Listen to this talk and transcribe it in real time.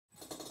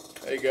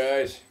Hey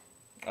guys,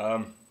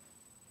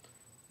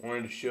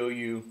 wanted to show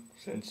you,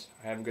 since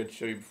I haven't got to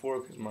show you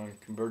before because my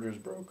converter's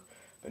broke,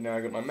 but now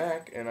I got my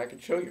Mac and I can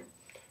show you.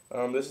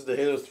 This is the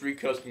Halo 3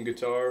 custom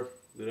guitar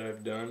that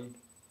I've done.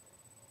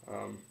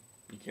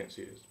 You can't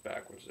see it, it's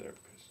backwards there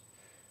because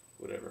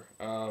whatever.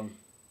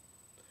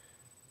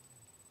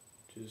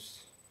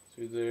 Just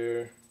through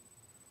there,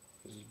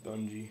 this is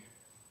bungee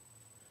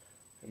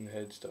and the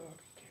headstock.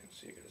 You can't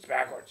see it because it's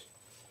backwards.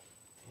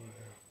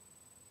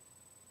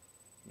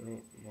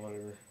 Nope,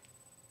 whatever.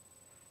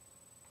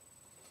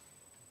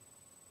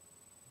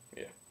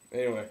 Yeah.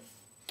 Anyway,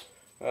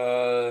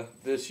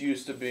 this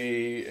used to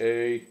be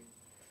a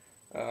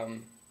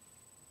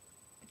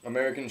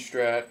American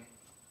Strat,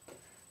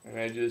 and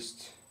I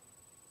just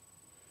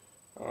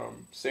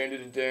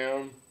sanded it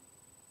down,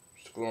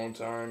 just a long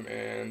time,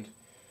 and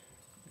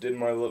did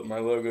my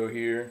logo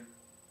here.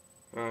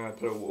 I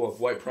put a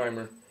white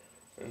primer,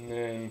 and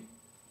then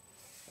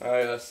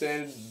I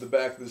sanded the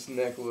back of this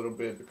neck a little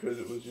bit because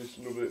it was just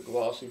a little bit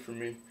glossy for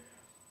me.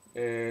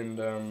 And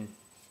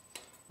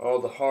all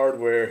the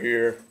hardware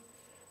here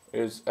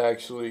is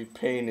actually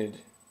painted.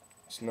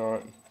 It's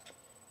not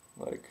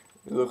like,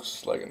 it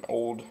looks like an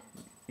old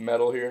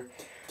metal here.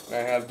 And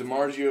I have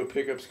DiMarzio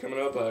pickups coming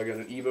up. I got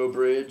an Evo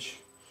bridge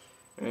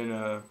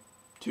and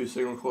 2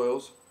 signal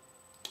coils.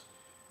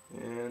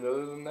 And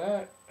other than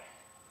that,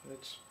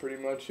 that's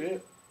pretty much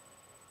it.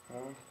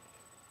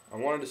 I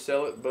wanted to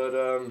sell it, but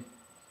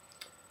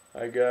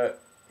I got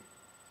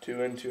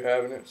too into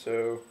having it,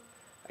 so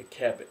I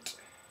kept it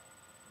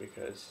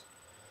because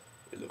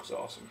it looks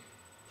awesome.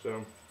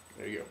 So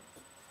there you go.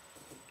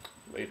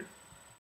 Later.